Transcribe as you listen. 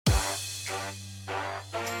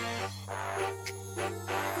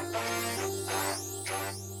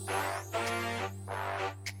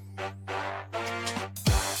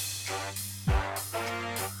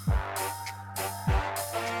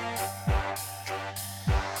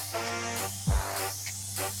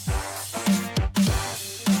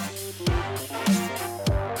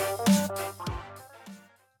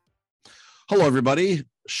Hello, everybody.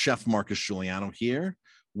 Chef Marcus Giuliano here.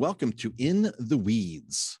 Welcome to In the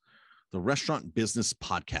Weeds, the restaurant business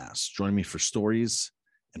podcast. Join me for stories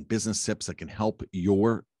and business tips that can help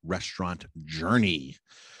your restaurant journey.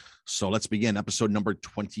 So let's begin episode number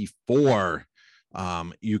 24.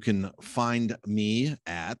 You can find me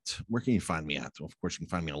at, where can you find me at? Well, of course, you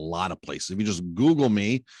can find me a lot of places. If you just Google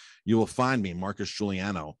me, you will find me, Marcus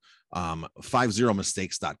Giuliano.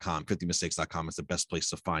 50mistakes.com, 50mistakes.com is the best place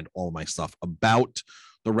to find all my stuff about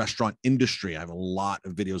the restaurant industry. I have a lot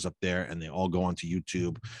of videos up there and they all go onto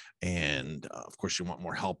YouTube. And of course, you want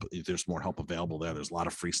more help. There's more help available there. There's a lot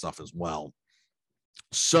of free stuff as well.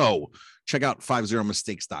 So check out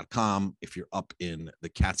 50mistakes.com. If you're up in the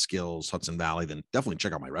Catskills, Hudson Valley, then definitely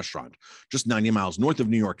check out my restaurant. Just 90 miles north of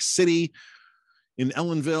New York City in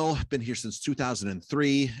Ellenville. Been here since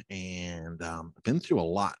 2003 and been through a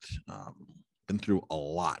lot. Been through a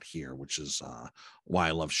lot here, which is why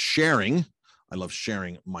I love sharing. I love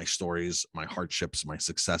sharing my stories, my hardships, my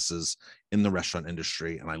successes in the restaurant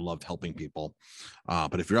industry, and I love helping people.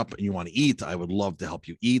 But if you're up and you want to eat, I would love to help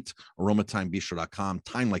you eat. AromaThymeBistro.com,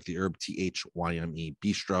 time like the herb, THYME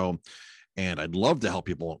Bistro. And I'd love to help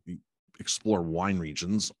people explore wine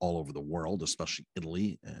regions all over the world, especially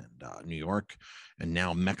Italy and New York, and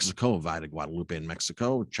now Mexico, Vita Guadalupe in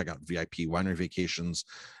Mexico. Check out VIP Winery Vacations.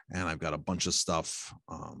 And I've got a bunch of stuff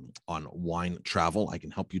on wine travel. I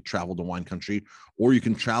can help you travel to wine country, or you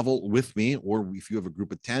can travel with me, or if you have a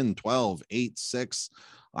group of 10, 12, 8, 6,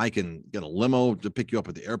 I can get a limo to pick you up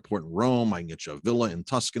at the airport in Rome. I can get you a villa in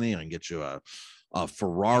Tuscany. I can get you a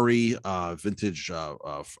Ferrari vintage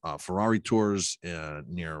Ferrari tours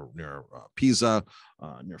near Pisa,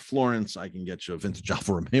 near Florence. I can get you a vintage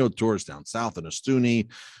Alfa Romeo tours down south in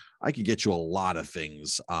Ostuni. I can get you a lot of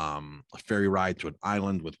things. A ferry ride to an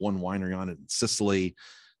island with one winery on it in Sicily.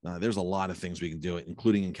 There's a lot of things we can do,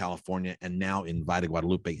 including in California and now in Vita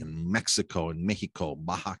Guadalupe in Mexico and Mexico,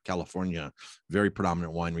 Baja California, very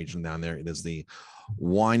predominant wine region down there. It is the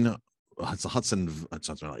wine. It's a Hudson.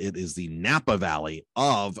 It is the Napa Valley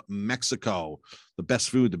of Mexico. The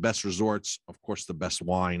best food, the best resorts, of course, the best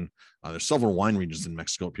wine. There's several wine regions in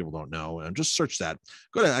Mexico. People don't know. And just search that.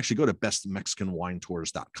 Go to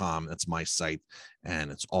bestmexicanwinetours.com. That's my site,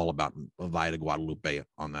 and it's all about Vita Guadalupe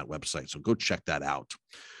on that website. So go check that out.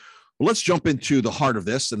 Well, let's jump into the heart of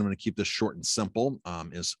this, and I'm going to keep this short and simple.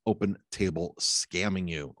 Is Open Table scamming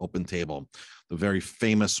you? Open Table, the very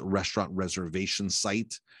famous restaurant reservation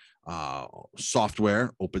site.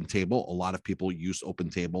 Software, Open Table. A lot of people used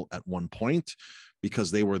Open Table at one point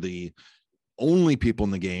because they were the only people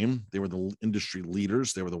in the game. They were the industry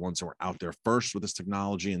leaders. They were the ones that were out there first with this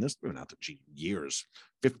technology. And this has been out there years,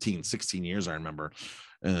 15, 16 years, I remember.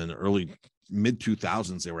 In the early mid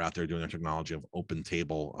 2000s, they were out there doing their technology of Open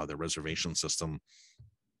Table, their reservation system.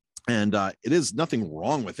 And it is nothing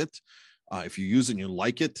wrong with it. If you use it and you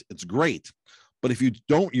like it, it's great. But if you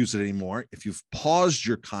don't use it anymore, if you've paused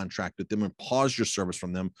your contract with them and paused your service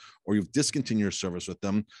from them, or you've discontinued your service with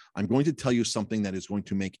them, I'm going to tell you something that is going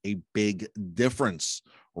to make a big difference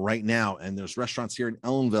right now. And there's restaurants here in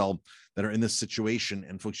Ellenville that are in this situation.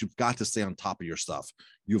 And folks, you've got to stay on top of your stuff.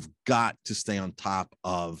 You've got to stay on top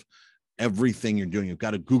of everything you're doing. You've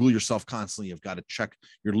got to Google yourself constantly. You've got to check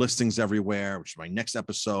your listings everywhere, which is my next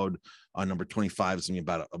episode. Number 25 is going to be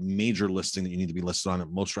about a major listing that you need to be listed on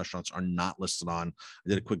that most restaurants are not listed on. I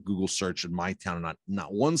did a quick Google search in my town, and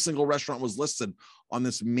not one single restaurant was listed on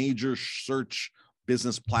this major search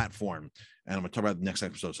business platform. And I'm going to talk about the next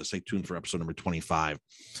episode, so stay tuned for episode number 25.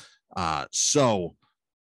 So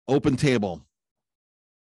Open Table,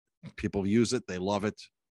 people use it. They love it.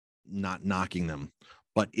 Not knocking them.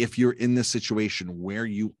 But if you're in this situation where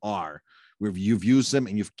you are, where you've used them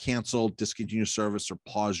and you've canceled, discontinued service, or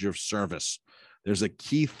paused your service, there's a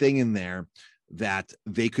key thing in there that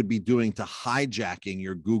they could be doing to hijacking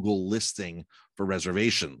your Google listing for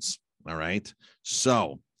reservations. All right.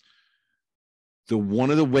 So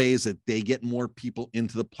one of the ways that they get more people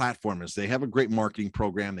into the platform is they have a great marketing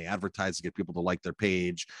program. They advertise to get people to like their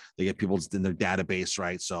page. They get people in their database,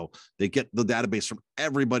 right? So they get the database from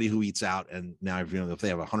everybody who eats out. And now, if they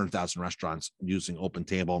have 100,000 restaurants using Open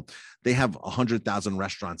Table, they have 100,000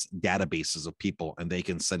 restaurants databases of people, and they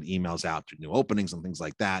can send emails out to new openings and things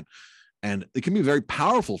like that. And it can be very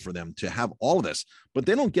powerful for them to have all of this, but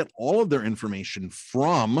they don't get all of their information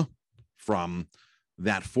from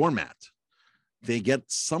that format. They get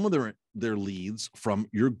some of their leads from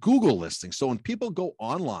your Google listing. So when people go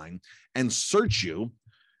online and search you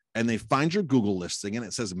and they find your Google listing and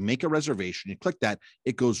it says make a reservation, you click that,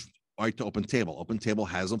 it goes right to Open Table. Open Table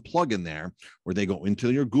has a plugin there where they go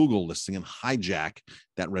into your Google listing and hijack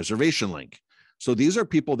that reservation link. So these are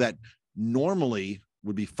people that normally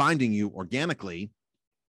would be finding you organically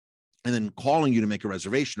and then calling you to make a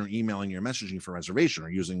reservation, or emailing you or messaging you for a reservation, or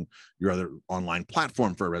using your other online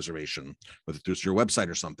platform for a reservation, whether it's your website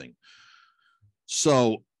or something.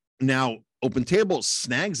 So now OpenTable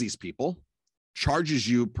snags these people, charges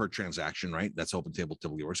you per transaction, right? That's OpenTable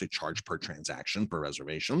typically works. They charge per transaction, per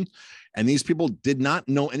reservation. And these people did not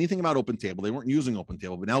know anything about OpenTable. They weren't using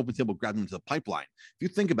OpenTable, but now OpenTable grabbed them into the pipeline. If you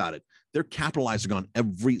think about it, they're capitalizing on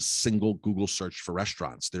every single Google search for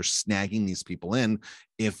restaurants. They're snagging these people in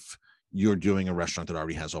if you're doing a restaurant that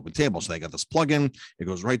already has OpenTable. So they got this plugin, it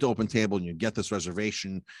goes right to OpenTable, and you get this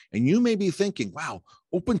reservation. And you may be thinking, wow,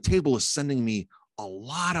 OpenTable is sending me a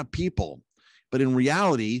lot of people. But in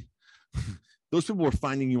reality, those people were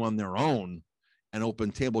finding you on their own, and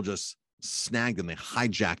OpenTable just snagged them. They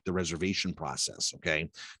hijacked the reservation process. Okay.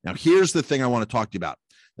 Now, here's the thing I want to talk to you about.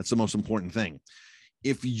 That's the most important thing.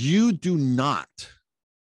 If you do not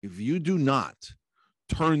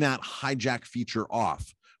turn that hijack feature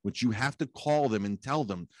off, which you have to call them and tell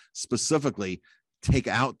them specifically, take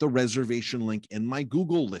out the reservation link in my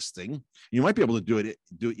Google listing. You might be able to do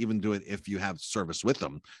it if you have service with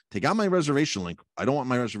them. Take out my reservation link. I don't want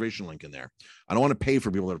my reservation link in there. I don't want to pay for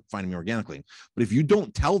people that are finding me organically. But if you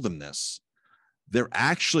don't tell them this, they're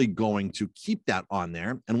actually going to keep that on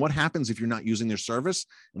there. And what happens if you're not using their service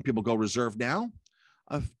and people go reserve now?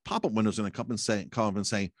 A pop-up window is going to come up and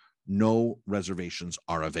say, no reservations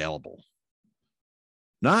are available.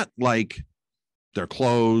 Not like they're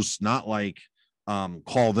closed, not like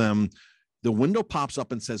call them. The window pops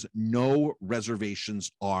up and says, no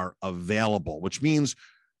reservations are available, which means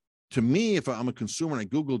to me, if I'm a consumer and I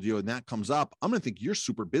Googled you and that comes up, I'm going to think you're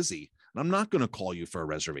super busy. And I'm not going to call you for a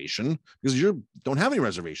reservation because you don't have any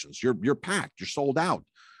reservations. You're packed, you're sold out.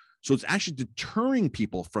 So it's actually deterring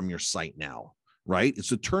people from your site now, right? It's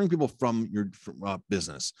deterring people from your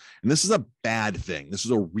business. And this is a bad thing. This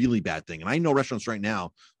is a really bad thing. And I know restaurants right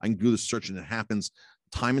now, I can do the search and it happens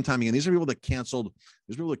time and time again. These are people that canceled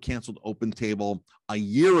OpenTable a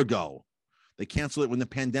year ago. They canceled it when the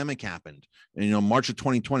pandemic happened. And, March of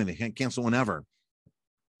 2020, they can't cancel whenever.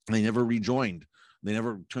 And they never rejoined. They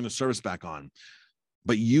never turned the service back on.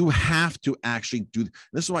 But you have to actually do,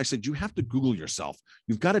 this is why I said you have to Google yourself.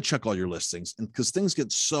 You've got to check all your listings, and because things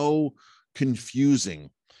get so confusing.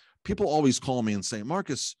 People always call me and say,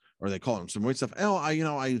 Marcus, or they call them some weird stuff. Oh,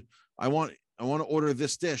 I want to order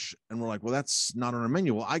this dish. And we're like, well, that's not on our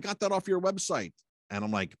menu. Well, I got that off your website. And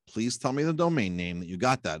I'm like, please tell me the domain name that you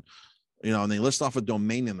got that. And they list off a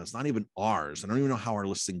domain name that's not even ours. I don't even know how our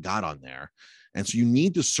listing got on there. And so you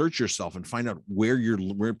need to search yourself and find out where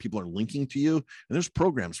people are linking to you. And there's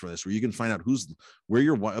programs for this where you can find out where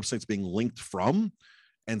your website's being linked from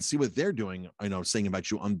and see what they're doing, saying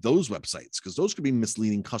about you on those websites, because those could be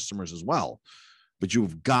misleading customers as well. But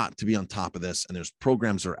you've got to be on top of this. And there's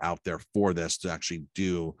programs that are out there for this to actually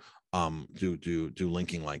do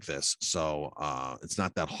linking like this. So it's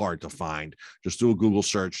not that hard to find. Just do a Google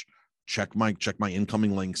search, check my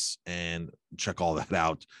incoming links, and check all that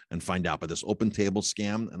out and find out. But this OpenTable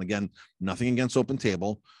scam, and again, nothing against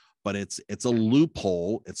OpenTable, but it's a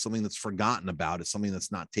loophole. It's something that's forgotten about. It's something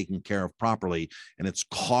that's not taken care of properly, and it's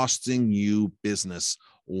costing you business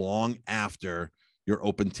long after your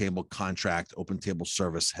OpenTable contract, OpenTable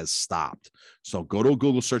service has stopped. So go to a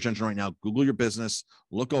Google search engine right now, Google your business,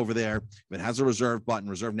 look over there. If it has a reserve button,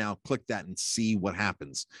 reserve now, click that and see what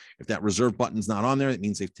happens. If that reserve button's not on there, it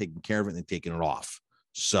means they've taken care of it and they've taken it off.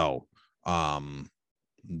 So,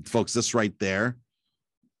 folks, this right there,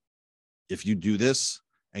 if you do this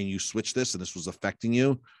and you switch this and this was affecting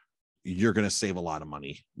you, you're going to save a lot of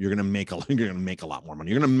money. You're going to make a lot more money.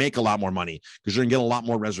 You're going to make a lot more money because you're going to get a lot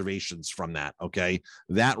more reservations from that. Okay.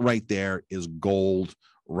 That right there is gold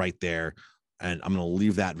right there. And I'm going to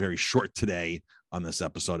leave that very short today on this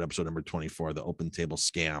episode number 24, the OpenTable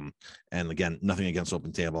scam. And again, nothing against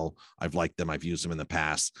OpenTable. I've liked them. I've used them in the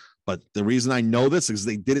past, but the reason I know this is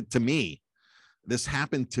they did it to me. This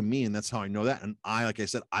happened to me, and that's how I know that. And like I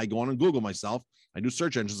said, I go on and Google myself. I do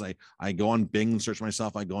search engines. I go on Bing and search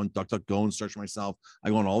myself. I go on DuckDuckGo and search myself. I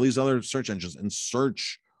go on all these other search engines and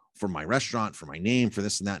search for my restaurant, for my name, for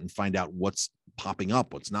this and that, and find out what's popping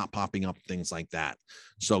up, what's not popping up, things like that.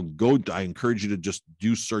 So I encourage you to just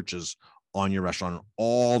do searches on your restaurant on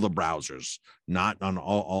all the browsers, not on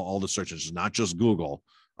all the search engines, not just Google.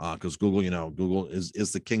 Because Google, Google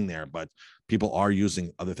is the king there, but people are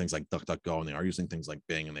using other things like DuckDuckGo, and they are using things like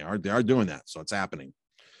Bing, and they are doing that. So it's happening.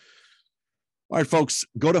 All right, folks,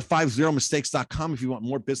 go to 50mistakes.com if you want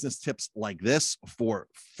more business tips like this for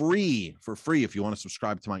free. If you want to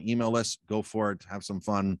subscribe to my email list, go for it. Have some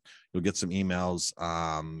fun. You'll get some emails,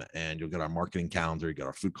 and you'll get our marketing calendar. You get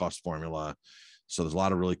our food cost formula. So there's a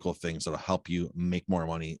lot of really cool things that'll help you make more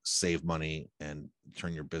money, save money, and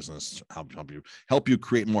turn your business, help you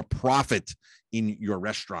create more profit in your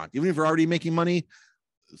restaurant. Even if you're already making money,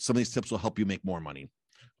 some of these tips will help you make more money.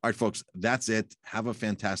 All right, folks, that's it. Have a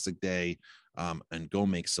fantastic day, and go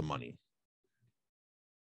make some money.